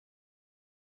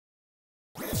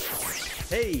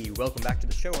Hey, welcome back to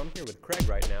the show. I'm here with Craig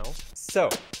right now. So,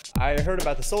 I heard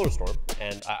about the solar storm,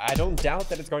 and I don't doubt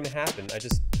that it's going to happen.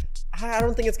 I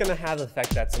don't think it's going to have the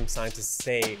effect that some scientists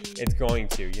say it's going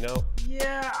to, you know?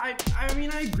 Yeah, I mean,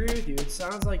 I agree with you. It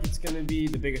sounds like it's going to be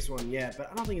the biggest one yet,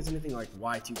 but I don't think it's anything like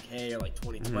Y2K or like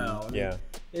 2012. I mean, yeah.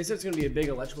 they said it's going to be a big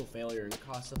electrical failure and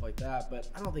cost stuff like that, but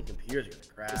I don't think computers are going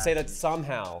to crash. Say that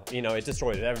somehow, it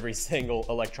destroyed every single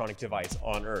electronic device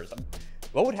on Earth.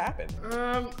 What would happen?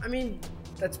 I mean,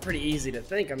 that's pretty easy to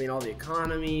think. I mean, all the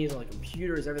economies, all the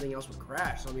computers, everything else would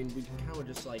crash. So, I mean, we kind of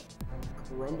just like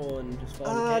crumble and just fall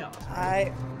into chaos.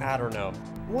 Right? I don't know.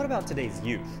 What about today's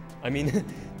youth? I mean,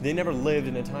 they never lived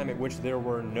in a time at which there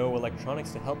were no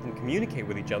electronics to help them communicate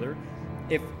with each other.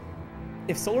 If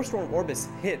Solar Storm Orbis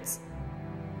hits,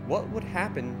 what would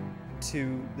happen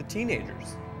to the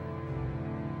teenagers?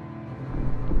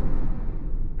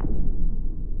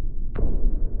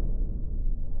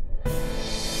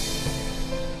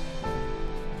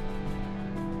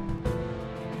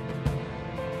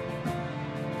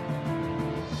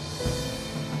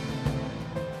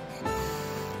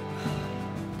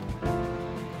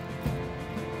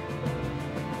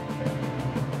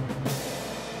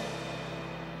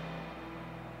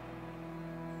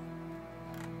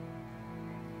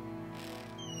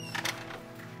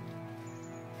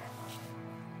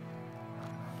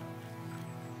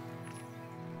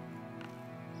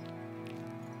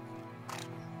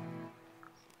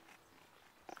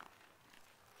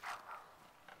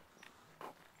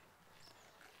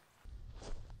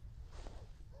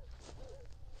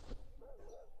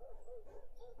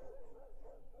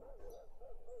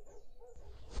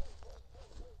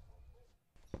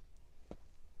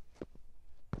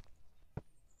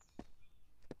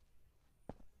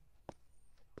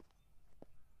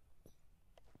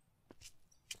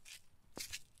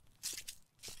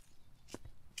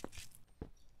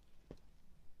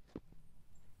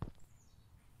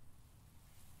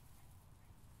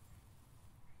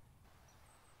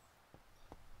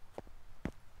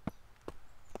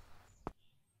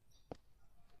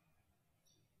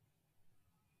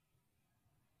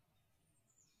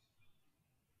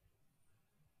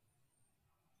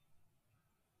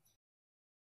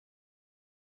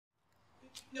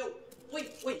 No,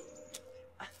 wait.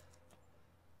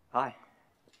 Hi.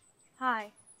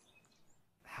 Hi.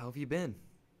 How have you been?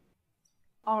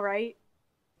 All right.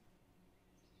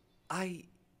 I...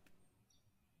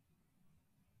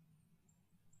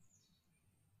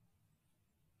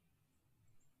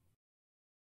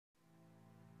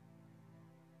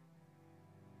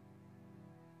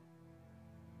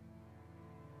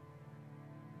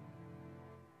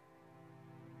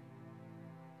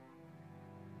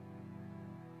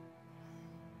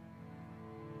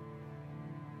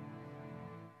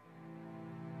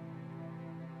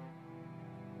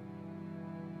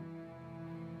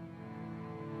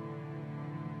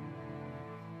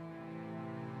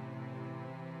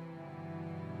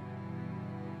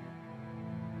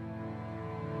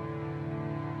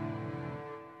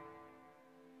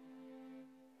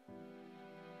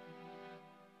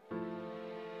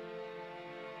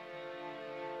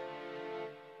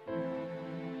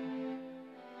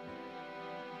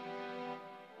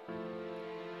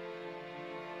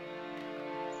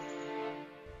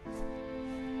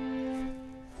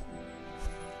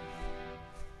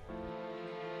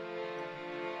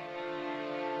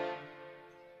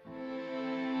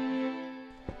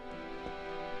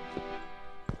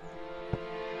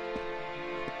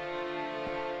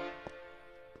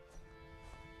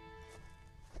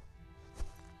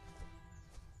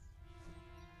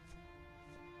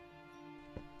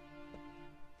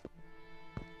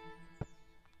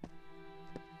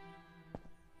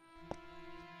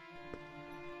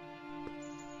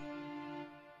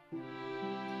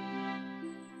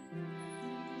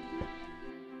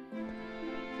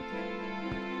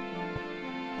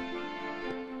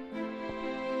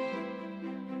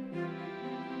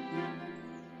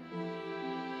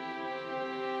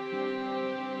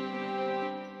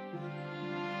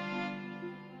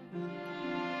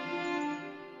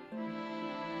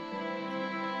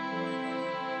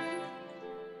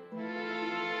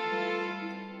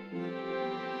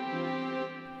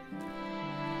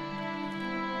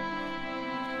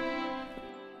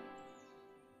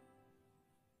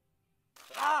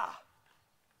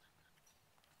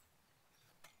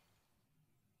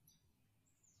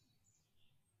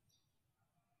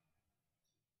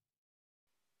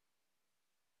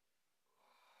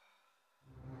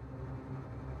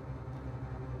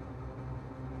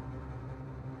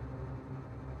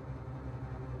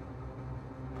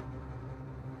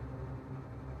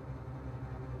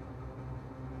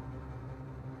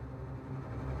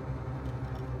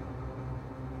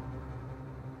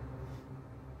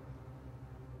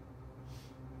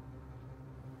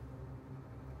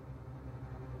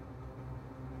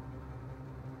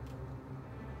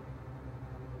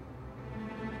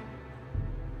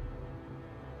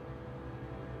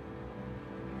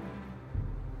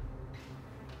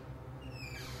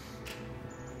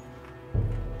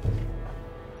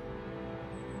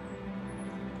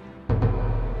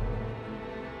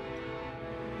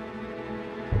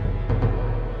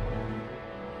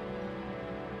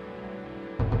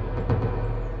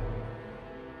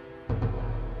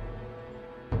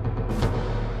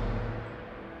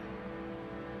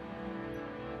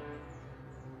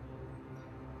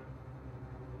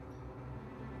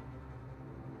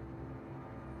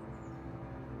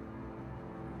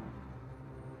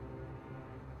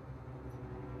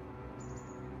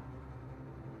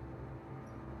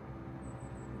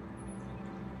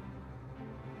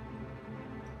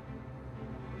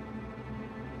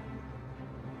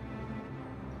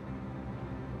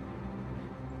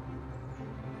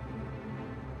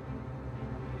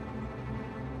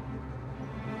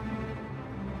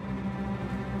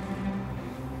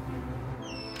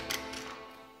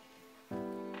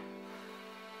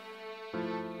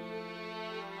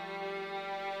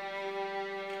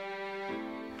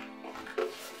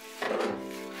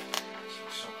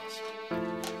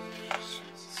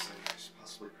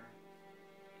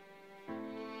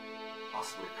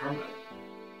 permanent.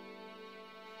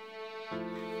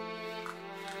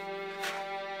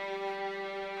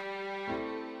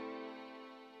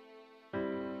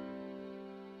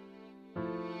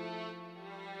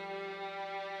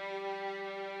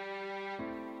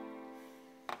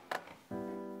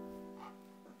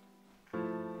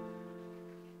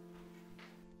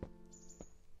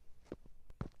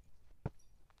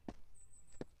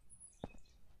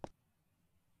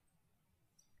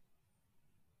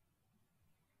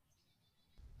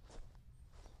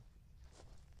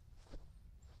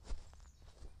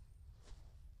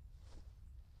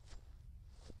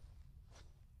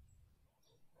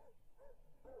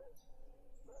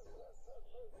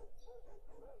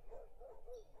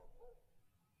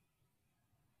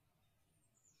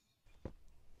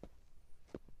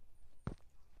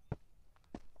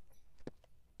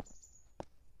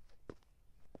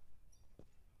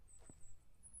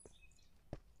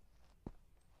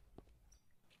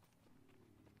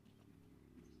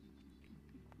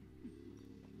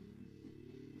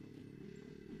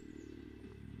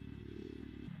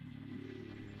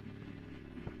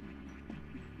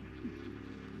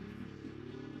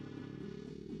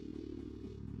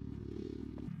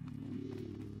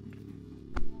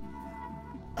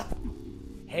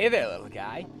 Hey there, little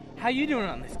guy. How you doing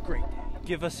on this great day?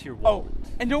 Give us your wallet.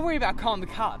 Oh, and don't worry about calling the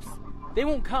cops. They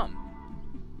won't come.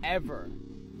 Ever.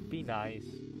 Be nice.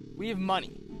 We have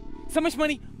money. So much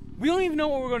money, we don't even know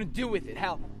what we're going to do with it.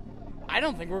 Hell, I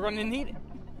don't think we're going to need it.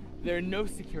 There are no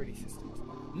security systems,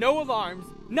 no alarms,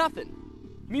 nothing.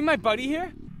 Me and my buddy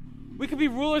here, we could be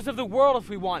rulers of the world if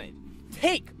we wanted.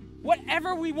 Take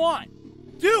whatever we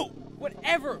want. Do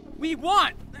whatever we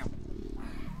want.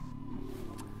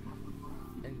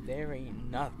 And there ain't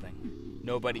nothing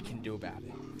nobody can do about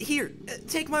it. Here,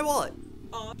 take my wallet.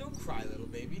 Aw, don't cry, little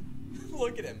baby.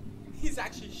 Look at him. He's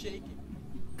actually shaking.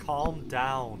 Calm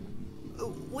down.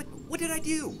 What did I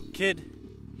do? Kid,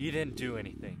 you didn't do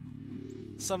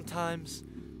anything. Sometimes,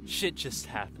 shit just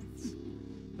happens.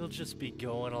 You'll just be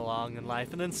going along in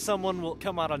life, and then someone will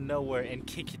come out of nowhere and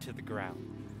kick you to the ground.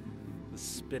 They'll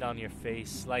spit on your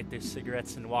face, light their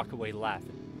cigarettes, and walk away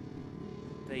laughing.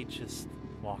 They just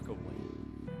walk away.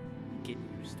 Get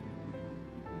used to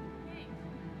it.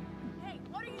 Hey,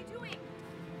 what are you doing?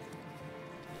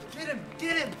 Get him!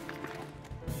 Get him!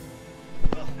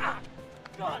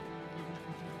 God!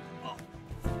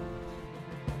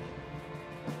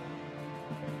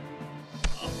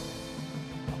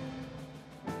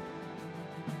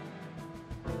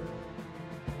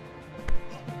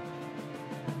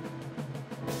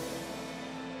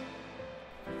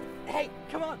 Hey,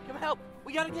 come on, come help.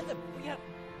 We gotta get them. We gotta...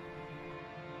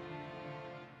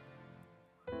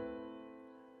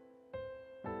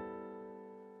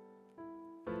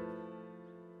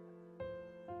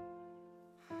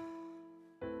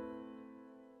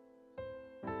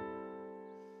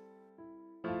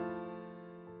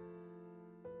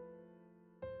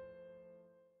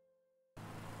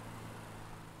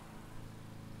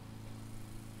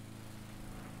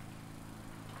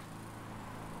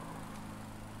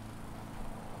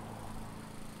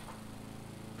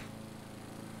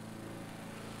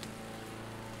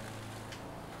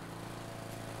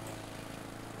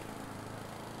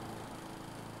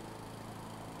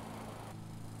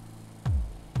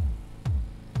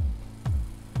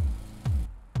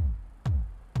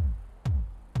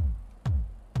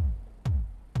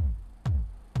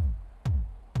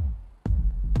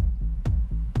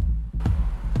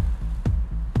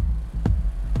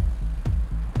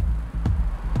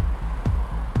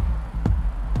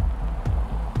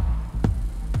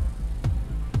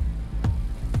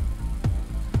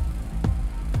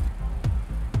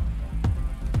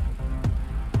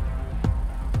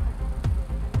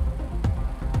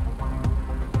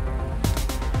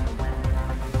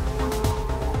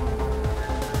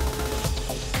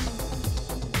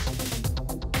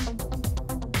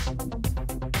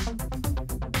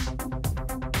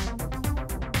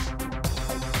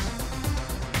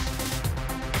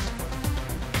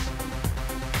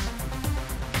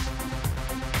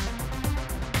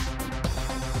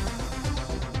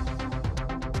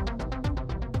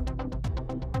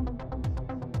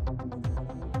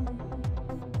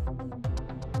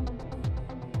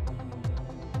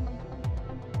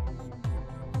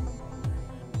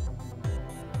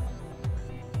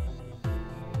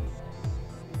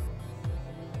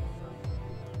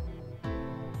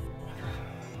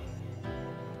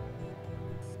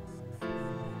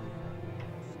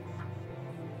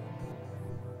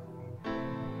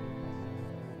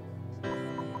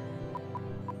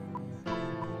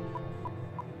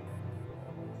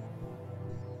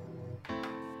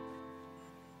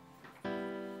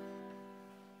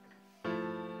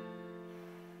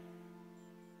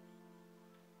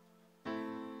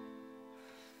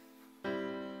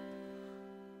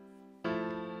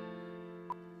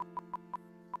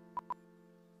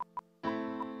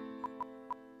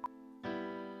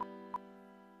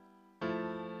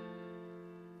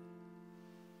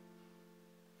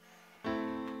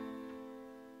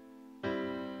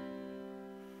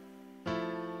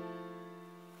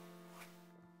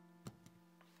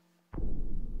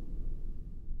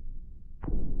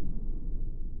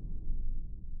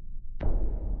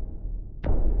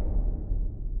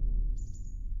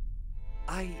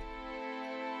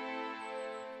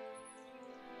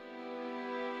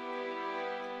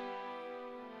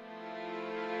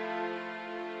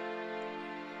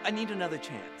 I need another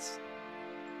chance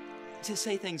to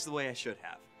say things the way I should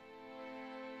have.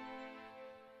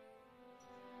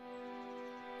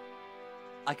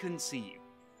 I couldn't see you,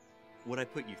 what I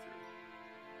put you through.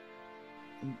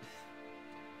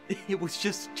 It was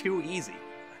just too easy.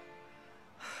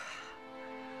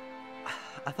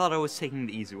 I thought I was taking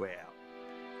the easy way out.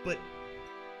 But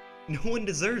no one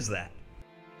deserves that.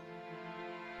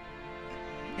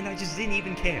 And I just didn't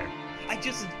even care. I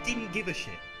just didn't give a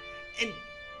shit. And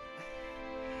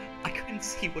I couldn't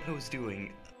see what I was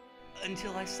doing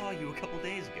until I saw you a couple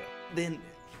days ago.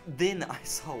 Then I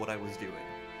saw what I was doing.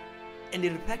 And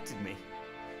it affected me.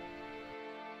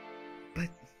 But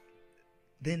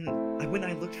then I went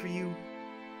and I looked for you,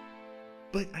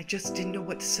 but I just didn't know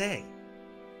what to say.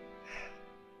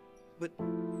 But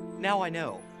now I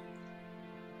know.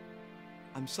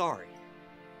 I'm sorry.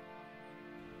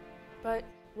 But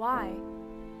why?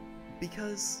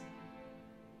 Because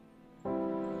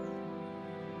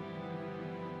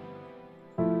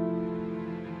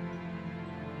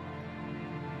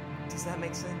does that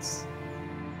make sense?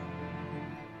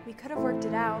 We could have worked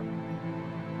it out.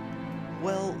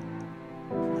 Well,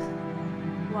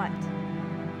 What?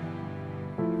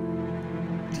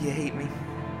 do you hate me?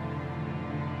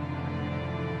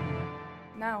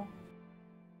 No.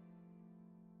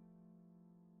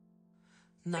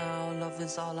 Now love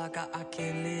is all I got, I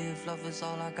can't live. Love is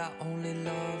all I got, only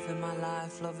love in my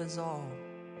life. Love is all.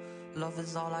 Love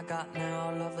is all I got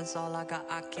now. Love is all I got,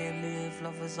 I can't live.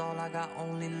 Love is all I got,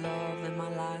 only love in my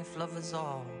life. Love is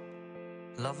all.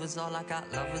 Love is all I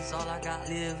got, love is all I got.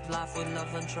 Live life with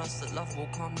love and trust that love will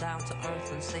come down to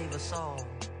earth and save us all.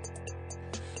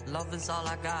 Love is all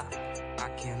I got. I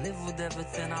can't live with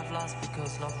everything I've lost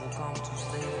because love will come to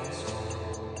save us.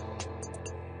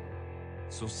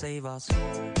 So save us.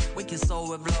 Wake your soul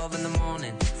with love in the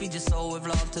morning. Feed your soul with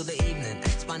love till the evening.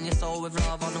 Expand your soul with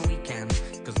love on the weekend.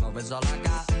 Cause love is all I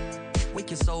got. Wake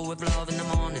your soul with love in the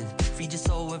morning. Feed your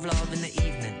soul with love in the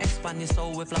evening. Expand your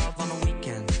soul with love on the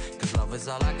weekend. Cause love is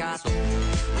all I got. So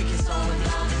wake your soul with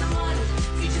love in the morning.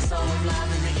 Feed your soul with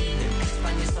love in the evening.